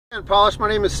And Polish, my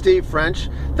name is Steve French.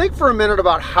 Think for a minute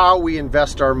about how we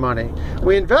invest our money.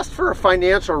 We invest for a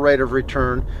financial rate of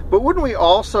return, but wouldn't we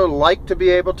also like to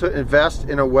be able to invest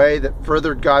in a way that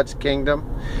furthered God's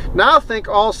kingdom? Now think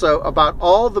also about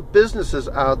all the businesses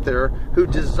out there who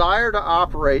desire to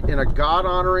operate in a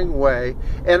God-honoring way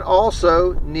and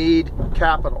also need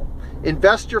capital.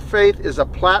 Invest Your Faith is a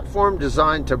platform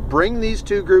designed to bring these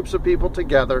two groups of people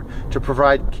together to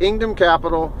provide kingdom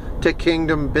capital to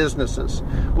kingdom businesses.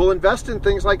 We'll invest in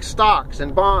things like stocks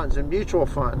and bonds and mutual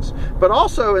funds, but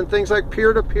also in things like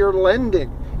peer-to-peer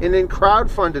lending and in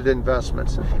crowd-funded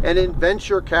investments and in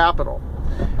venture capital.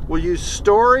 We'll use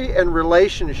story and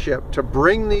relationship to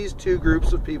bring these two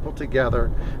groups of people together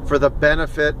for the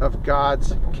benefit of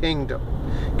God's kingdom.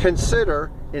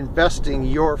 Consider investing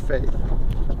your faith.